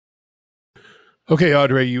Okay,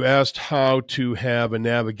 Audrey, you asked how to have a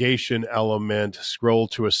navigation element scroll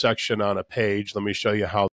to a section on a page. Let me show you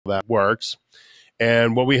how that works.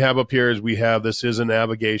 And what we have up here is this is a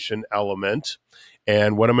navigation element.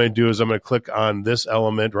 And what I'm going to do is I'm going to click on this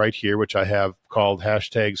element right here, which I have called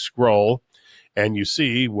hashtag scroll. And you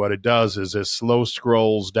see what it does is it slow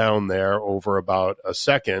scrolls down there over about a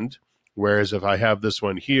second. Whereas if I have this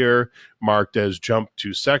one here marked as jump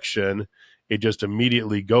to section, it just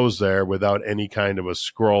immediately goes there without any kind of a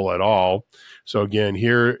scroll at all. So again,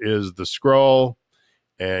 here is the scroll,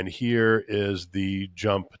 and here is the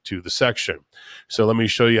jump to the section. So let me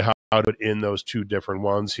show you how to put in those two different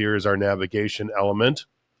ones. Here is our navigation element.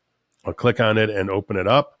 I'll click on it and open it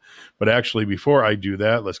up. But actually, before I do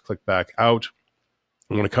that, let's click back out.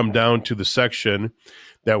 I'm going to come down to the section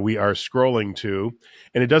that we are scrolling to.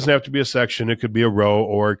 And it doesn't have to be a section. It could be a row,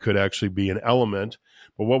 or it could actually be an element.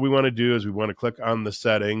 But what we want to do is we want to click on the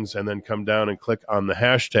settings and then come down and click on the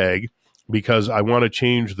hashtag, because I want to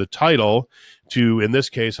change the title to, in this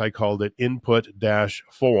case, I called it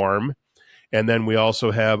input-form. And then we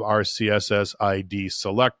also have our CSS ID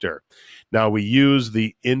selector. Now we use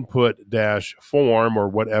the input-form, or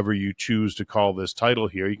whatever you choose to call this title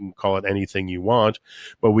here. You can call it anything you want,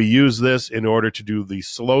 but we use this in order to do the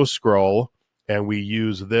slow scroll, and we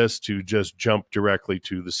use this to just jump directly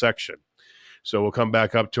to the section. So we'll come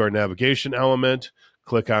back up to our navigation element,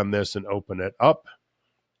 click on this and open it up.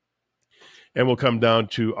 And we'll come down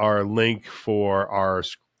to our link for our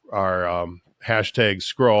hashtag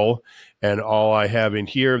scroll. And all I have in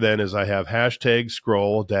here then is I have hashtag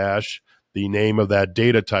scroll dash the name of that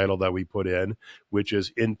data title that we put in, which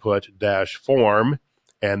is input-form.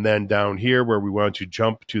 And then down here where we want to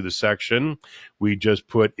jump to the section, we just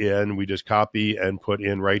copy and put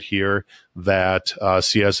in right here that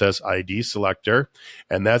CSS ID selector.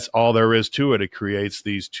 And that's all there is to it. It creates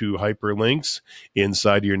these two hyperlinks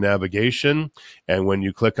inside your navigation. And when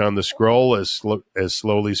you click on the scroll, as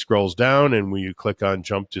slowly scrolls down, and when you click on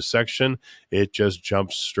jump to section, it just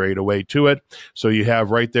jumps straight away to it. So you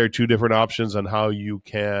have right there two different options on how you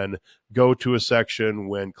can go to a section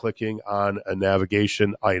when clicking on a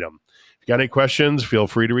navigation item. If you got any questions, feel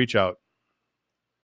free to reach out.